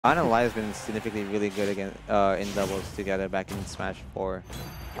Dawn and Lai has been significantly really good again in doubles together back in Smash 4.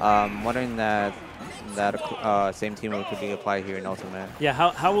 Wondering that same teamwork could be applied here in Ultimate. Yeah,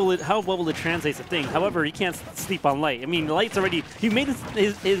 how well will it translate the thing? However, he can't sleep on Light. I mean, Light's already he made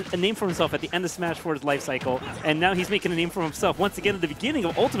a name for himself at the end of Smash 4's life cycle, and now he's making a name for himself once again at the beginning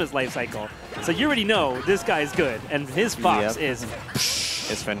of Ultimate's life cycle. So you already know this guy is good, and his Fox is.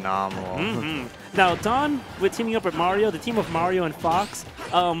 It's phenomenal. Now, Dawn, with teaming up with Mario, the team of Mario and Fox,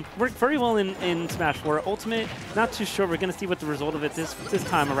 worked very well in Smash 4. Ultimate, not too sure. We're going to see what the result of it this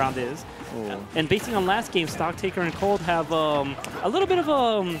time around is. And basing on last game, Stocktaker and Cold have a little bit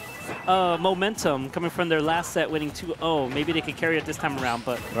of momentum coming from their last set, winning 2-0. Maybe they could carry it this time around,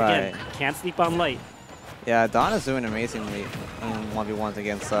 but again, can't sleep on Light. Yeah, Dawn is doing amazingly in 1v1s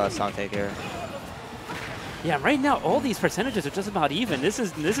against Stocktaker. Yeah, right now all these percentages are just about even. This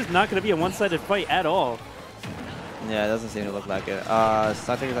is not going to be a one-sided fight at all. Yeah, it doesn't seem to look like it.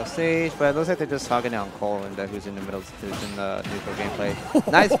 Stocktaker's off stage, but it looks like they're just hogging down Cole, and who's in the middle, who's in the neutral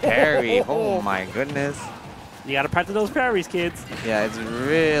gameplay. Nice parry! Oh my goodness! You got to practice those parries, kids. Yeah, it's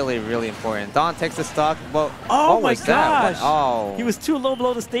really, really important. Dawn takes the stock. Well, oh my gosh! Oh, he was too low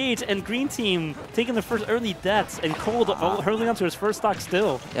below the stage, and Green Team taking the first early deaths, and Cold hurling onto his first stock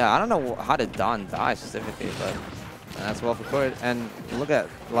still. Yeah, I don't know how did Dawn die specifically, but that's well recorded. And look at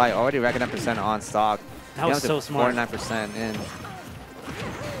Lai already racking up percent on stock. That was so smart. 49% in.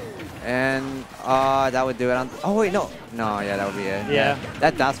 And that would do it on. Oh wait, no, yeah, that would be it. Yeah.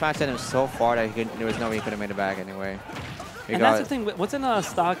 That down smash sent him so far that there was no way he could have made it back anyway. And that's the thing. Wasn't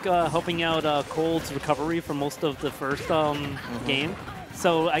Stock helping out Cold's recovery for most of the first game?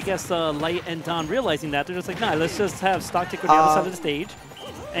 So I guess Light and Dawn realizing that, they're just like, nah, let's just have Stock take the other side of the stage,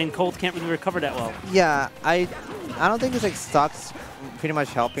 and Cold can't really recover that well. Yeah, I don't think it's like Stock's pretty much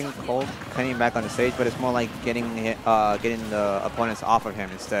helping Cold coming back on the stage, but it's more like getting the opponents off of him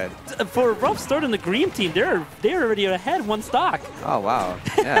instead. For a rough start in the Green Team, they're already ahead one stock. Oh wow,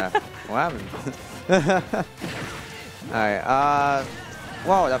 yeah. What happened? All right.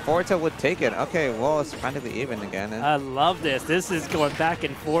 Wow, that forward tilt would take it. Okay, well, it's practically even again. I love this. This is going back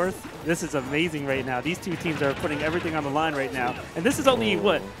and forth. This is amazing right now. These two teams are putting everything on the line right now. And this is only,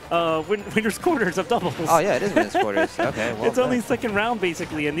 what, winner's quarters of doubles. Oh, yeah, it is winner's quarters. Okay, well. It's only second round,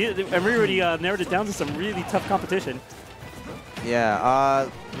 basically. And we already narrowed it down to some really tough competition. Yeah,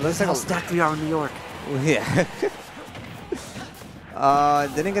 looks like how stacked we are in New York. Yeah.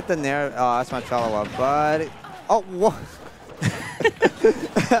 Didn't get the nair smash follow-up, but... Oh, whoa.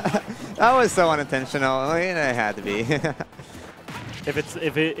 That was so unintentional. I mean, it had to be.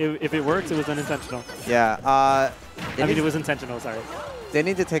 if it works, it was unintentional. Yeah. I mean, it was intentional. Sorry. They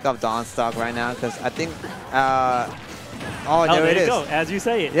need to take off Dawn stock right now because I think. Oh, there it is. Go. As you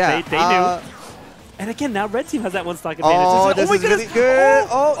say it. Yeah. They knew. And again, now Red Team has that one stock advantage. Oh, this is really good.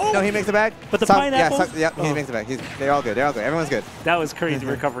 Oh, no, he makes it back. But the pineapple. Yeah, he makes it back. They're all good. They're all good. Everyone's good. That was crazy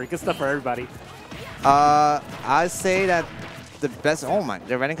recovery. Good stuff for everybody. I'd say that the best. Oh my,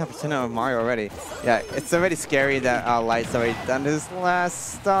 they're running competition of Mario already. Yeah, it's already scary that Light's already done his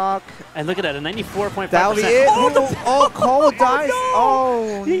last stock. And look at that, a 94.5%. That'll be it. Oh, Cole dies.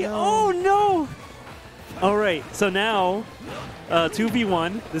 No. Oh no. All right, so now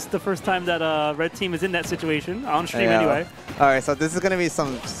 2v1. This is the first time that Red Team is in that situation on stream anyway. All right, so this is gonna be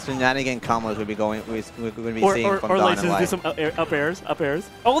some shenanigan combos we're gonna be seeing from Dawn and Light. Do some up airs.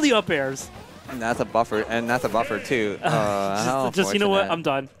 All the up airs. And that's a buffer, too. Just you know what? I'm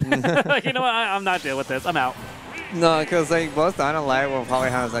done. You know what? I'm not dealing with this. I'm out. No, because like both Dawn and Light will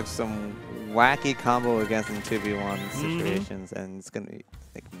probably have like some wacky combo against in 2v1 situations, and it's gonna be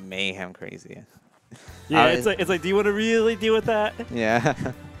like mayhem crazy. Yeah, it's like, do you want to really deal with that? Yeah.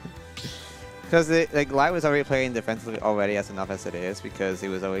 Because like Light was already playing defensively already as enough as it is, because he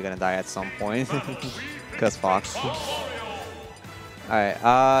was already gonna die at some point. Because Fox. Alright,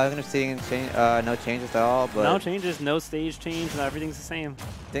 I'm gonna see no changes at all, but... No changes, no stage change, no, everything's the same.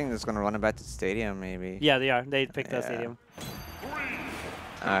 I think it's gonna run it back to the stadium, maybe. Yeah, they are. They picked the stadium.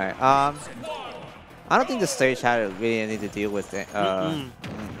 Alright, I don't think the stage had really anything to deal with it. No,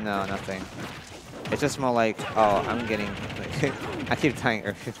 nothing. It's just more like, oh, I'm getting... I keep dying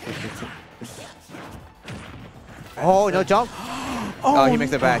early. Oh, no jump! Oh, he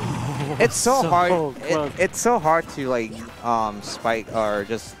makes it back. It's so hard. It's so hard to like spike or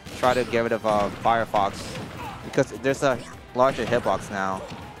just try to get rid of Firefox because there's a larger hitbox now.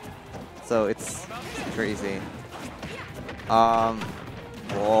 So it's crazy.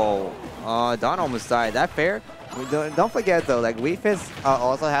 Whoa. Dawn almost died. That fair? Don't forget though, like WiiFit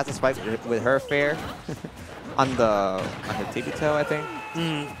also has a spike with her fair on her tippy toe, I think.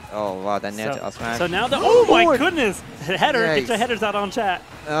 Oh, wow, that net up smash. So now the, oh my goodness! Header, Yikes. get your headers out on chat.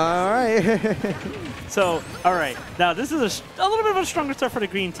 All right. So, all right. Now, this is a little bit of a stronger start for the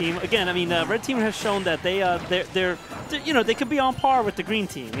green team. Again, I mean, red team has shown that they're you know, they could be on par with the green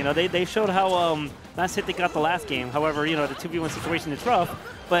team. You know, they showed how last hit they got the last game. However, you know, the 2v1 situation is rough.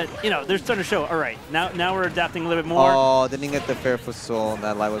 But, you know, they're starting to show, all right, now we're adapting a little bit more. Oh, didn't get the fair foot soul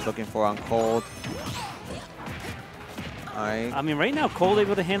that Light was looking for on cold. All right. I mean, right now, Cole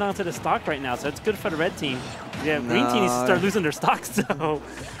able to hand on to the stock right now, so it's good for the red team. Yeah, green team needs to start losing their stocks, so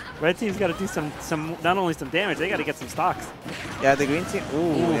red team's got to do some not only some damage, they got to get some stocks. Yeah, the green team.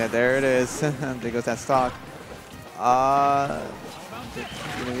 Ooh, yeah, there it is. There goes that stock. Oh,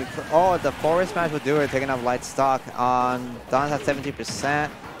 the forward smash would do it, taking up Light stock. Don's at 70%.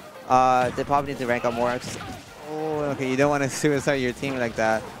 They probably need to rank up more. Oh, okay, you don't want to suicide your team like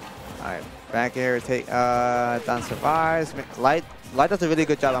that. All right, back air, Don survives. Light does a really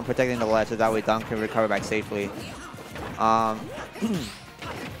good job on protecting the ledge, so that way Don can recover back safely.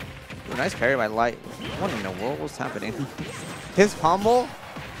 Nice parry by Light. What in the world was happening? His pombo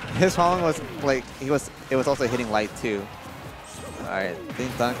was like, it was also hitting Light too. Alright,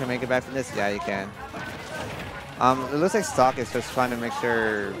 think Don can make it back from this? Yeah, he can. It looks like Stock is just trying to make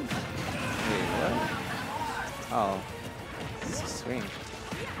sure. Wait, what? Oh, this is strange.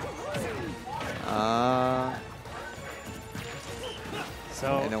 So,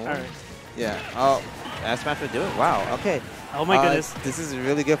 alright. Yeah. Oh, that smash would do it. Wow. Okay. Oh my goodness. This is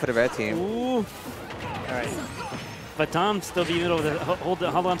really good for the red team. Ooh. All right. But Dom still being able to hold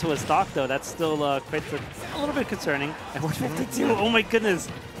on to his stock, though. That's still quite a little bit concerning. At 152. Oh my goodness.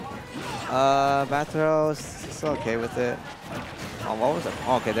 Back throw, still okay with it. Oh, what was it?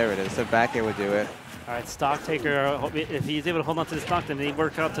 Oh, okay, there it is. So back air would do it. All right, Stocktaker, if he's able to hold on to the stock, then they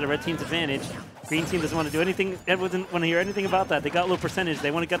work out to the red team's advantage. Green team doesn't want to do anything. Ed doesn't want to hear anything about that. They got low percentage. They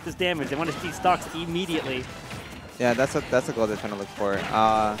want to get this damage. They want to see stocks immediately. Yeah, that's a goal they're trying to look for.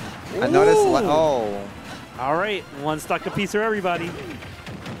 I noticed. Oh. All right, one stock apiece for everybody.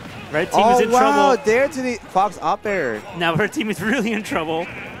 Red team is in trouble. Oh, wow, there to the Fox up air. Now red team is really in trouble.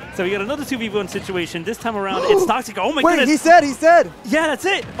 So we got another 2v1 situation. This time around, it's Stocktaker. Oh my goodness. Wait, he said. Yeah, that's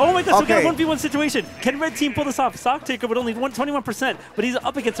it. Oh my goodness, okay. We got a 1v1 situation. Can red team pull this off? Stocktaker with only 21%, but he's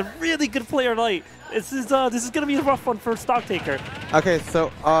up against a really good player Light. This is going to be a rough one for Stocktaker. Okay, so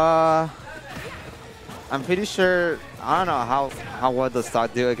I'm pretty sure, I don't know how well does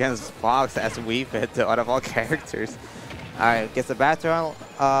Stock do against Fox as WiiFit out of all characters. Alright, gets a backthrow.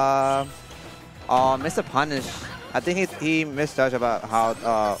 Missed a punish. I think he misjudged about how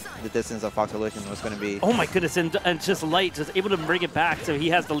the distance of Fox Illusion was going to be. Oh my goodness, and just Light just able to bring it back, so he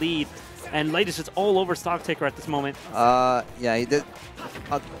has the lead. And Light is just all over Stocktaker at this moment. Yeah, he did.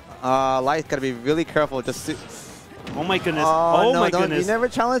 Light's got to be really careful just to... Oh my goodness. Oh no, my goodness. You never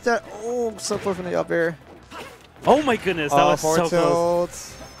challenged that. Oh, so close from the up air. Oh my goodness, that was so tilts.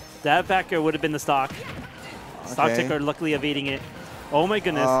 close. That back air would have been the stock. Okay. Stocktaker luckily evading it. Oh my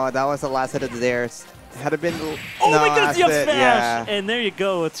goodness. Oh, that was the last hit of theirs. Had it been... Oh my goodness, you smash! Yeah. And there you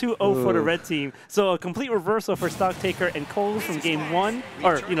go, a 2-0 for the red team. So a complete reversal for Stocktaker and Cole from game 1,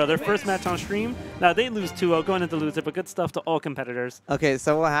 or, you know, their first match on stream. Now they lose 2-0, going into loser, but good stuff to all competitors. Okay,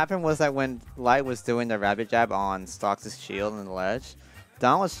 so what happened was that when Light was doing the rabbit jab on Stock's shield and the ledge,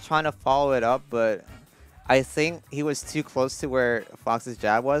 Don was trying to follow it up, but I think he was too close to where Fox's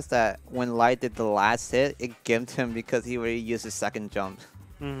jab was, that when Light did the last hit, it gimped him because he already used his second jump.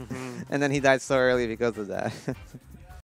 And then he died so early because of that.